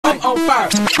on fire,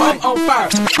 I'm on fire,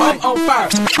 I'm on fire,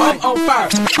 I'm on fire,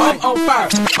 I'm on fire,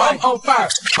 I'm on fire,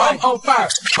 I'm on fire,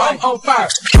 I'm on fire,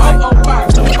 I'm on fire.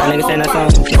 My nigga saying that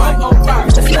song. I'm on fire,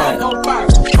 That's love. I'm on fire,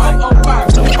 I'm on fire.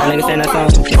 My nigga saying that song.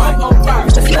 I'm on fire,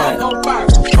 That's love. I'm on fire,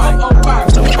 I'm on fire.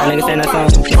 My nigga saying that song.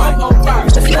 I'm on fire,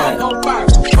 That's love. I'm on fire,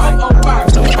 I'm on fire.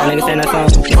 My nigga saying that song.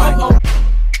 I'm on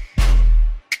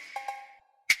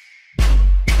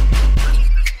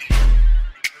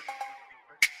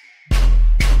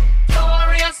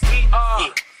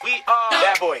We are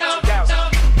that boy, 2000.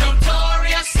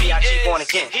 Notorious. B.I.G. born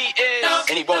again. He is,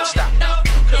 and he won't stop.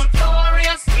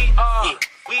 Notorious. We are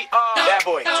that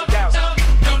boy, 2000.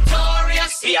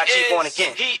 Notorious. B.I.G. born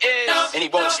again. He is, and he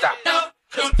won't stop.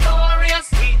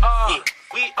 Notorious. We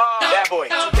are that boy,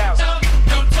 2000.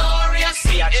 Notorious.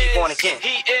 B.I.G. born again.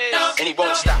 He is, and he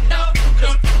won't stop.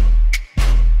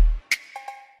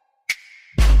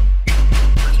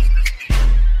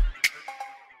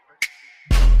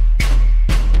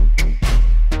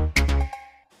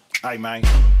 Hey man.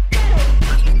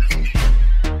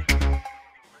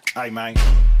 Hey man.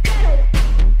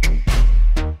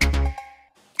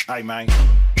 Hey man.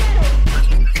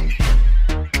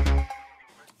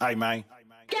 Hey man.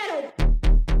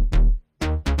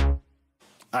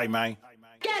 Hey man.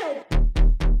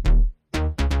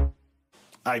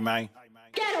 Hey man.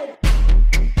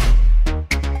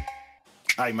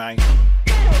 Hey man.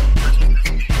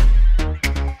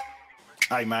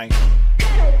 Hey man.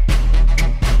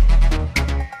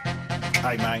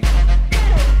 Hey man.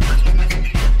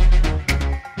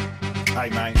 Hey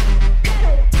man.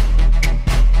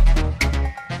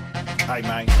 Hey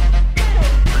man.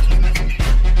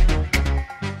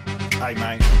 Hey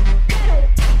man.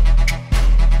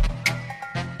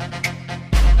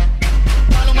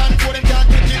 Man for them can't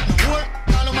take it no more.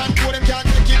 Man for them can't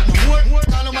take it no more.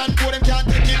 Man for them can't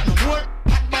take it no more.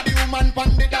 Body woman pon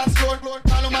the dance floor.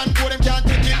 Man for them can't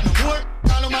take it no more.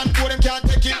 Man for them can't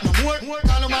take it no more.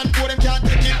 Man for them can't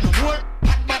take it no more.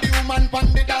 Body woman pon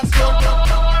the dance floor.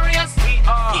 Notorious.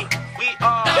 We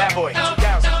are that boy,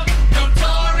 2000.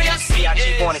 Notorious.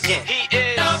 B.I.G. born again. He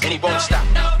is, and he won't stop.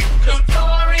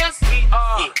 Notorious.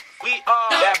 We are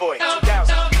that boy,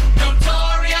 2000.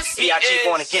 Notorious. B.I.G.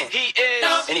 born again. He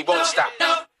is, and he won't stop.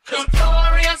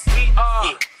 Notorious. We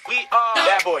are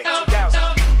that boy,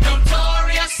 2000.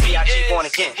 Notorious. B.I.G. born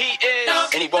again. He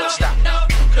is, and he won't stop.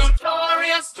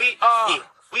 Notorious. We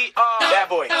are that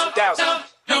boy, 2000.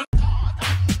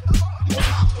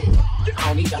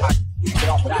 I don't need the hot, get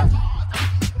off of that.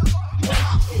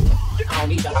 I don't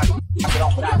need the hot, get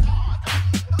off of that.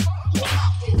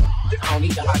 I don't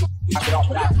need the hot, get off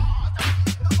of that.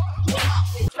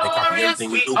 They copy everything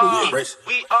we do, but we embrace it.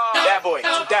 We are that boy,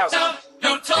 2000. They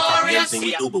copy everything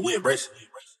we do, but we embrace it.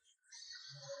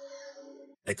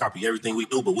 They copy everything we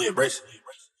do, but we embrace it.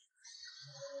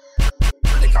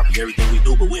 They copy everything we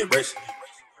do, but we embrace it.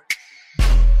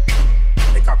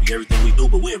 They copy everything we do,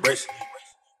 but we embrace it.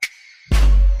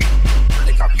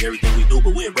 They copy everything we do,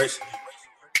 but we embrace it.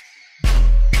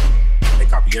 They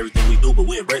copy everything we do, but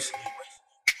we embrace it.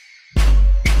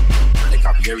 They copy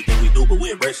everything we do, but we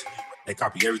embrace it. They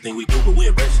copy everything we do, but we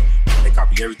embrace it. They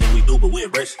copy everything we do, but we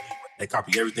embrace it. They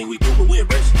copy everything we do, but we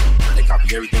embrace it. They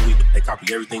copy everything we do. They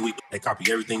copy everything we do. They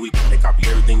copy everything we do. They copy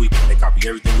everything we do. They copy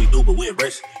everything we do, but we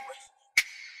embrace it.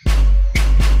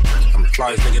 I'm the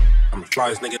flyest nigga. I'm the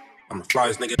flyest nigga. I'm the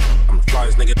flyest nigga. I'm the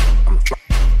flyest nigga.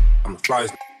 I'm the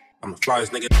flyest. I'm the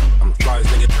flyest nigga. I'm the flyest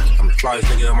nigga. I'm the flyest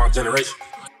nigga of my generation.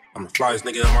 I'm the flyest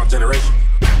nigga of my generation.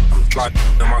 I'm the flyest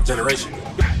of my generation.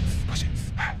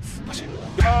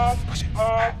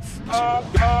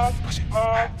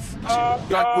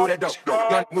 Gun move that dope.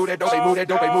 Gun move that dope. Move that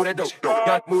dope. Move that dope.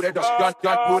 Gun move that dope.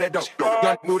 Gun move that dope.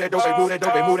 Gun move that dope. Move that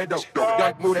dope. Move that dope.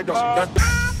 Gun move that dope. Gun.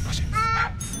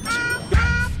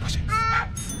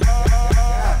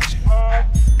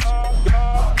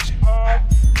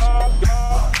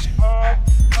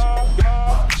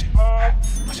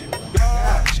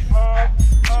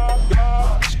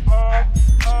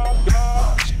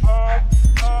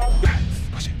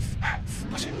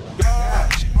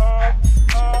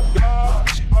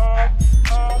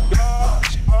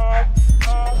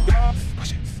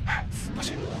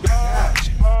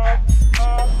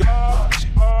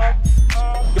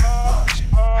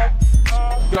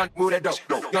 Gun move that dope.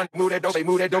 Gun move that dope.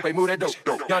 Move that dope. Move that dope.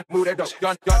 Gun move that dope.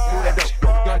 Gun move that dope.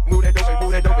 Gun move that dope.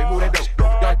 Move that dope. Move that dope.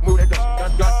 Gun move that dope.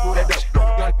 Gun move that dope.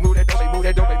 Gun move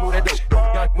that dope. Move that dope. Move that dope.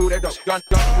 Gun move that dope. Gun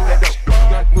move that dope.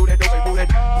 Gun move that dope. Move that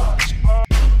dope.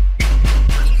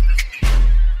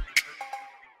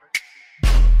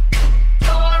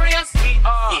 Notorious.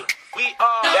 We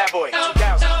are that boy,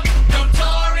 2000.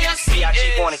 Notorious. B.I.G.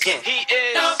 born again. He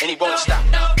is, and he won't stop.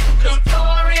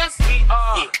 Notorious, we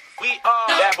are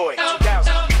that boy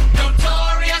 2000.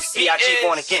 Notorious, B.I.G.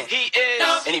 born again, he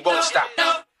is, and he won't stop.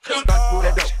 Move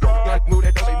that dope, move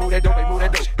that dope, move that dope, move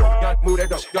that dope, move that dope, move that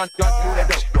dope,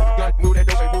 move that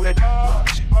dope, move that dope.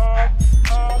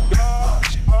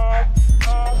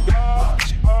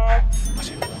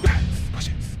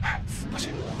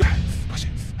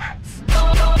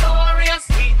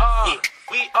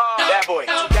 We are that boy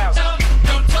 2000.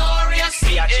 Notorious,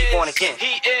 B.I.G. born again,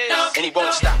 he is, and he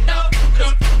won't stop.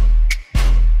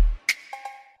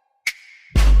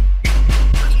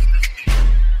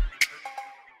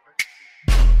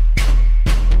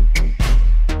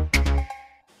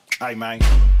 Hey man.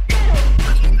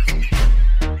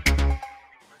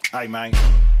 Hey man.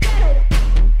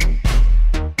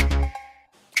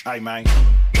 Hey man.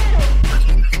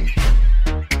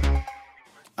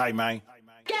 Hey man.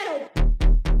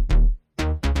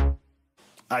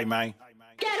 Hey man.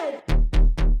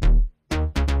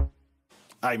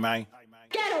 Hey man.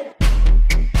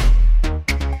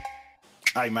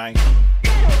 Hey man.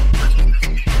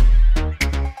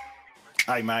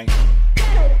 Hey man.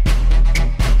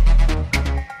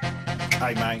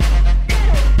 Hey man.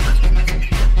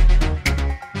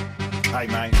 Hey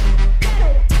man.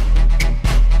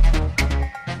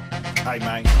 Hey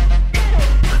man.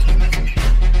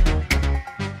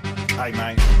 Hey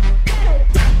man.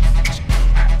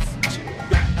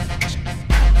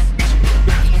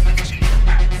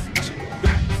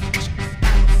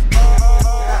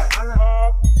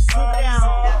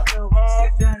 Sit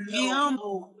down, be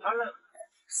humble.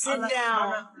 Sit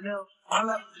down,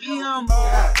 be humble.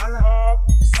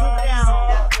 Sit down,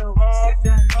 be humble. Sit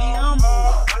down, be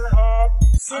humble.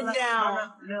 Sit down,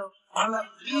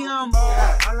 be humble. Sit down, be humble.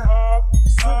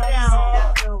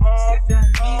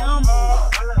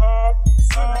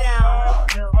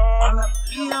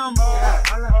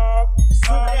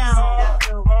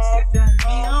 Sit down,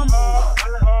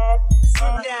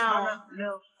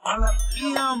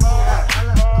 be humble.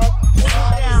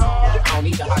 I don't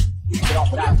need the hot. Get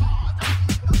off without me.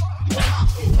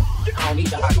 I don't need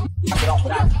the hot. Get off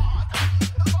without me.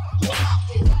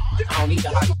 I don't need the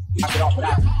hot. Get off without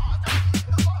me.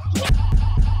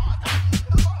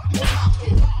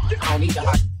 I don't need the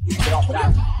hot. Get off without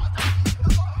me.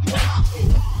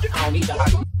 I don't need the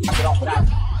hot. Get off without me.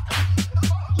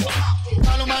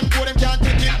 All man for them can't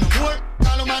take it no more.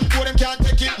 All man for them can't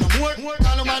take it no more.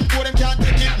 All man for them can't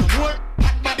take it no more.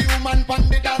 Body woman pon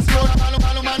the dance floor.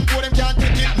 All man for them can't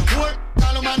take it no more.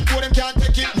 All man for them can't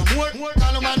take it no more.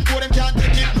 All man for them can't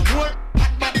take it no more.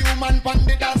 Body woman pon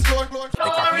the dance floor. They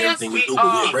copy everything we do,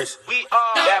 but we embrace it. We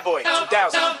are that boy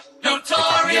 2000. They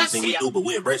copy everything we do, but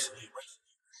we embrace it.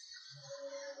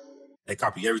 They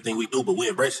copy everything we do, but we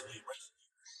embrace it.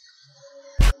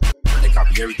 They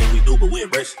copy everything we do, but we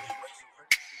embrace it.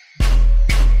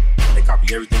 They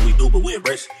copy everything we do, but we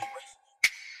embrace it.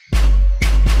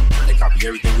 They copy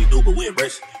everything we do, but we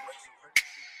embrace it.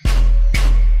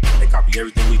 They copy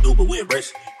everything we do, but we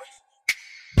embrace it.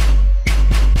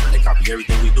 They copy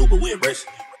everything we do, but we embrace it.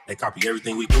 They copy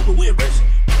everything we do, but we embrace it.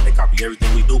 They copy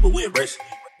everything we do, but we embrace it.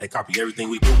 They copy everything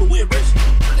we do, but we embrace it.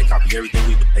 They copy everything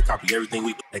we do. They copy everything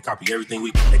we do. They copy everything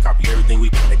we do. They copy everything we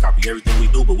do. They copy everything we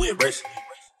do, but we embrace it.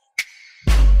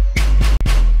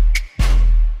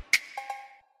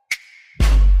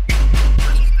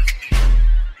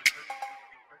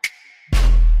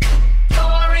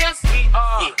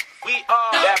 We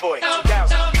are that boy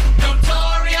 2000.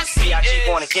 Notorious, B.I.G.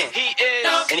 born again, he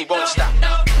is, and he won't stop.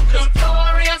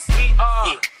 Notorious, we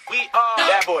are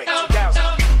that boy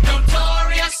 2000.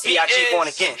 Notorious, B.I.G. born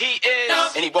again, he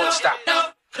is, and he won't stop.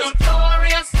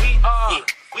 Notorious, we are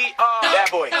that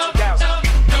boy 2000.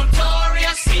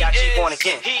 Notorious, B.I.G. born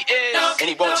again, he is, and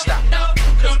he won't stop.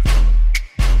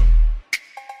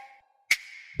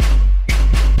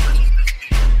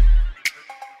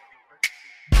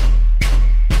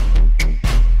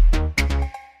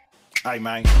 Hey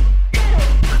man.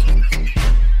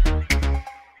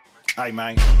 Hey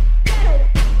man.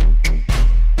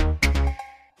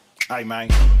 Hey man.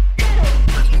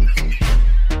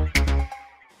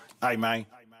 Hey man.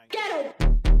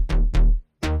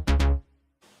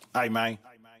 Hey man.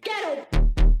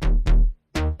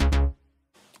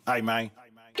 Hey man.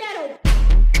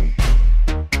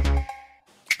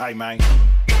 Hey man.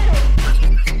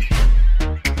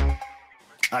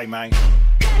 Hey man.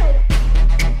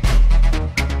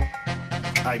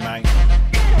 Hey man.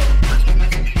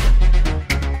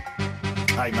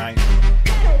 Hey man.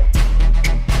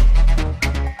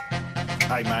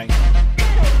 Hey man.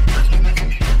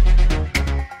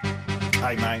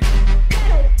 Hey man.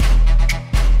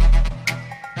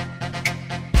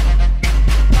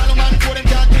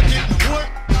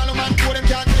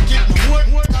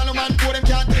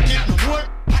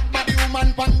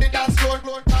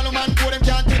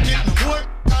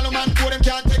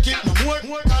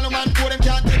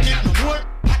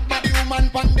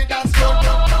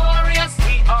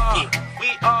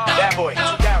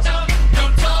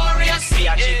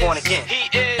 born again. He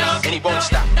is, and he won't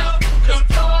stop.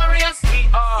 Notorious. We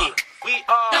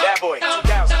are that boy.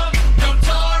 2000.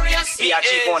 Notorious.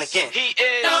 B.I.G. born again. He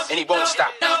is, and he won't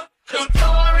stop.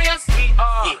 Notorious. We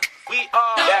are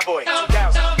that boy.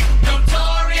 2000.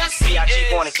 Notorious. B.I.G.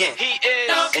 born again. He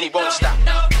is, and he won't stop.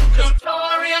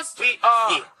 Notorious. We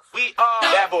are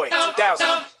that boy.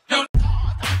 2000.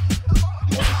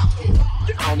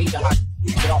 I don't need the hot.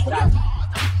 Get off of that.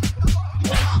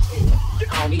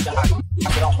 I don't need the hot.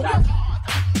 Get off of that.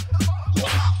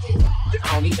 I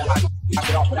don't need the hot.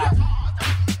 Get off of that.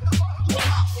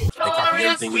 They copy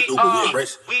everything we do, but we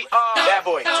embrace it. We are that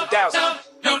boy. 2000.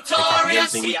 They copy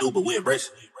everything we do, but we embrace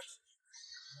it.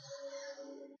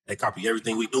 They copy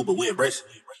everything we do, but we embrace it.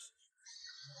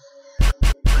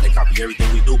 They copy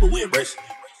everything we do, but we embrace it.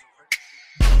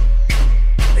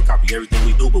 They copy everything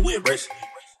we do, but we embrace it.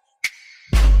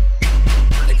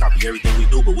 They copy everything we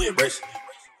do, but we embrace it.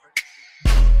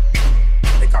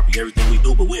 They copy everything we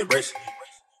do, but we embrace it.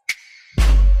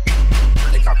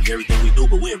 They copy everything we do,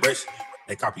 but we embrace it.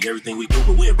 They copy everything we do,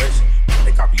 but we embrace it.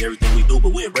 They copy everything we do,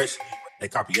 but we embrace it. They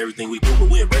copy everything we do, but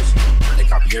we embrace it. They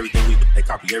copy everything we do. They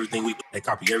copy everything we do. They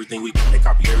copy everything we do. They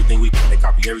copy everything we do. They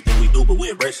copy everything we do, but we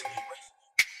embrace it.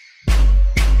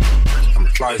 I'm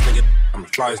the flyest nigga. I'm the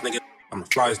flyest nigga. I'm the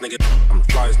flyest nigga. I'm the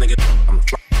flyest nigga. I'm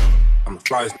the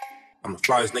flyest. I'm the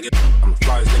flyest nigga. I'm the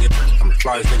flyest nigga. I'm the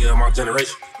flyest nigga of my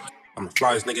generation. I'm the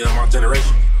flyest nigga of my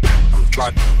generation. I'm the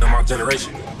flyest of my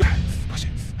generation.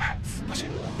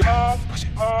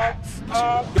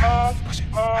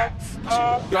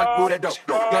 Gun move that dope,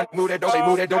 gun move that dope,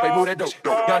 move that dope, move that dope,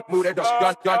 gun move that dope,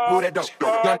 gun move that dope,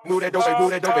 gun move that dope, move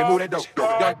that dope, move that dope,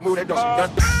 gun move that dope, gun.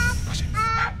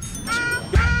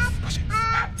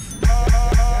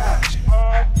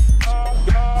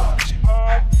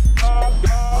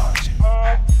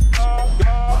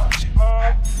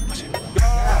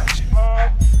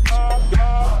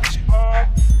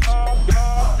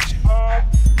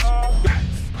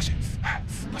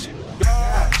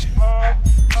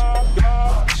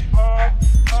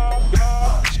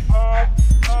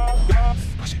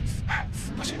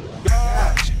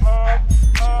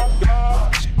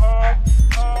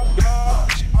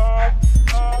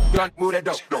 Gun move that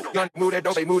dope, gun move that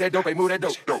dope, move that dope, move that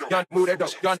dope, gun move that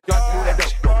dope, gun move that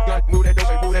dope, gun move that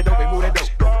dope, move that dope, move that dope,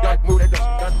 gun move that dope,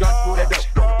 gun move that dope,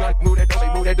 gun move that dope,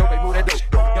 move that dope, move that dope,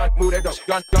 gun move that dope,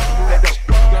 gun move that dope,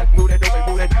 gun move that dope,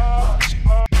 move that dope.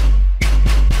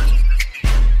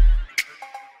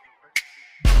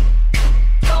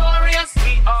 Notorious.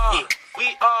 We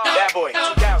are that boy.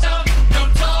 2000.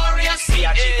 Notorious.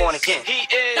 B.I.G. born again. He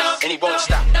is, and he won't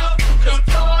stop.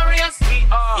 Notorious.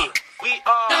 We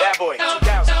are that boy.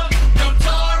 2000.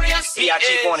 Notorious. B.I.G.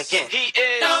 born again. He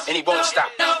is, and he won't stop.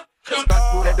 Gun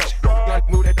move that dope, gun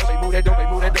move that dope, move that dope,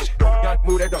 move that dope, gun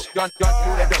move that dope, gun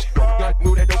move that dope, gun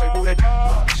move that dope, move that dope.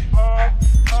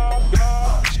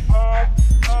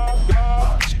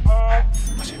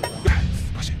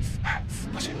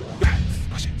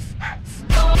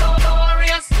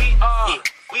 Notorious.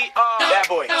 We are that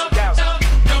boy. 2000.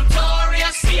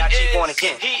 Notorious. B.I.G. born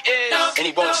again. He is, and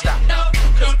he won't stop.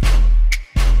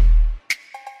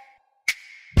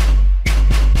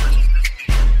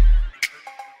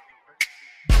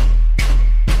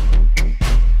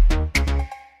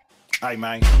 Aye,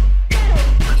 man.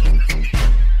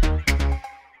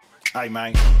 Aye,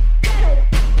 man.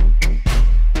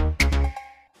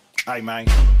 Aye, man.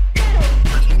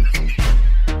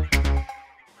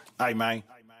 Aye, man.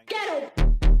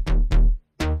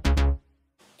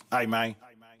 Aye, man.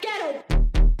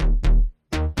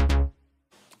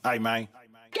 Aye, man.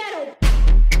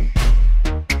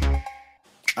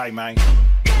 Aye, man.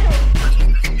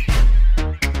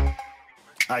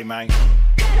 Aye, man.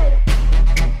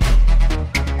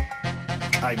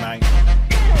 Aye, man.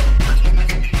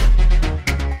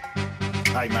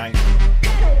 Aye, man.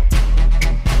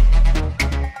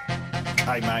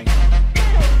 Aye, man.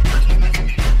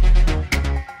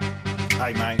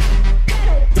 Aye, man.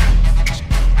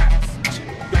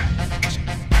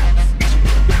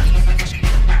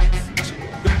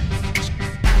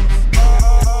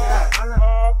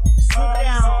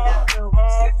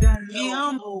 Be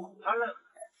humble.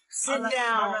 Sit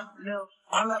down.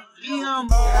 Be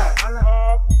humble.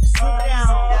 Sit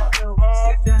down.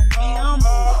 Be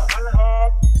humble.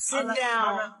 Sit down. Be humble. Sit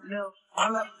down.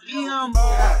 Be humble.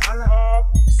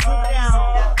 Sit down.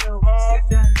 Be humble. Sit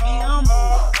down. Be humble.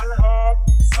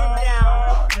 Sit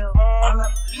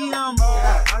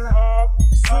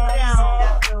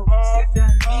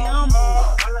down. Be humble.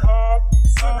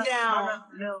 Sit down.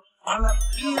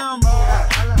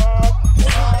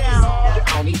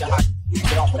 I don't need the hot.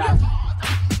 Get off of that.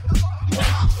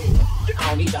 I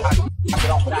don't need the hot. I get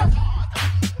off of that.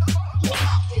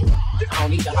 I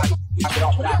don't need the hot. I get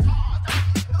off of that.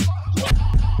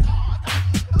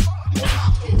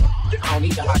 I don't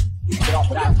need the hot. I get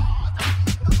off of that.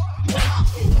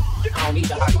 I don't need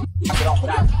the hot. I get off of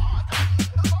that.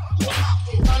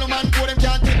 All man for them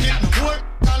can't take it no more.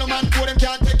 All man for them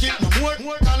can't take it no more.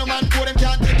 All man for them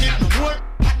can't take it no more.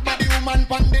 Hot body woman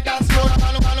pon the dance floor.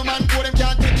 All man for them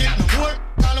can't take it no more.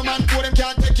 All man for them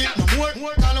can't take it no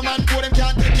more. All man for them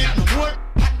can't take it no more.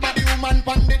 Hot body woman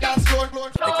pon the dance floor.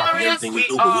 They copy everything we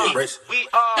do, but we embrace it. We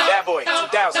are that boy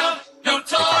 2000. They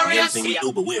copy everything we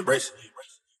do, but we embrace it.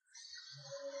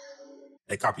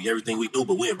 They copy everything we do,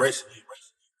 but we embrace it.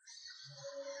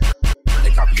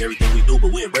 They copy everything we do,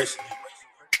 but we embrace it.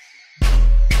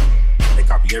 They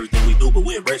copy everything we do, but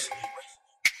we embrace it.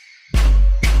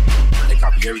 They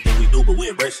copy everything we do, but we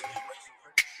embrace it.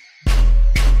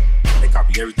 They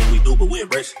copy everything we do, but we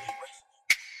embrace it.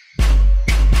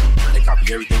 They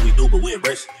copy everything we do, but we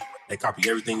embrace it. They copy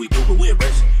everything we do, but we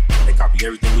embrace it. They copy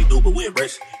everything we do, but we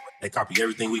embrace it. They copy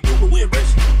everything we do, but we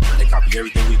embrace it. They copy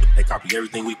everything we do. They copy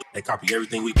everything we do. They copy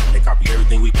everything we do. They copy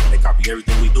everything we do. They copy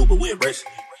everything we do, but we embrace it.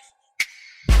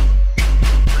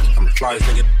 I'm the flyest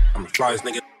nigga. I'm the flyest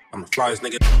nigga. I'm the flyest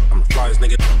nigga. I'm the flyest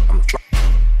nigga.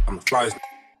 I'm the flyest.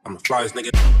 I'm the flyest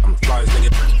nigga. I'm the flyest nigga.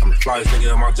 I'm the flyest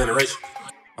nigga of my generation.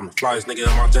 I'm the flyest nigga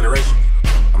of my generation.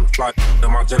 I'm the flyest of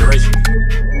my generation.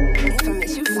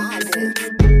 Infamous, you vibing.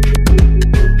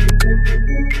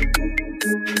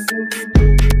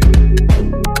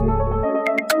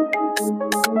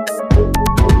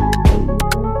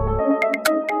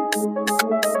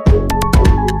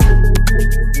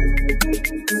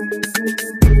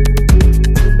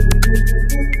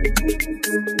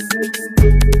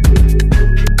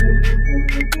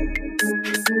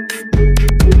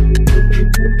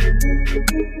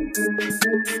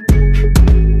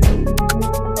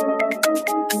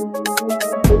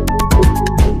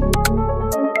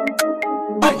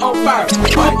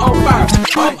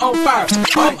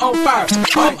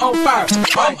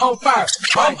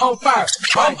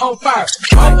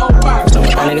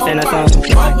 Nigga saying that song.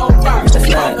 That's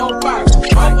that.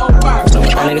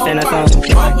 Nigga saying that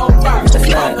song.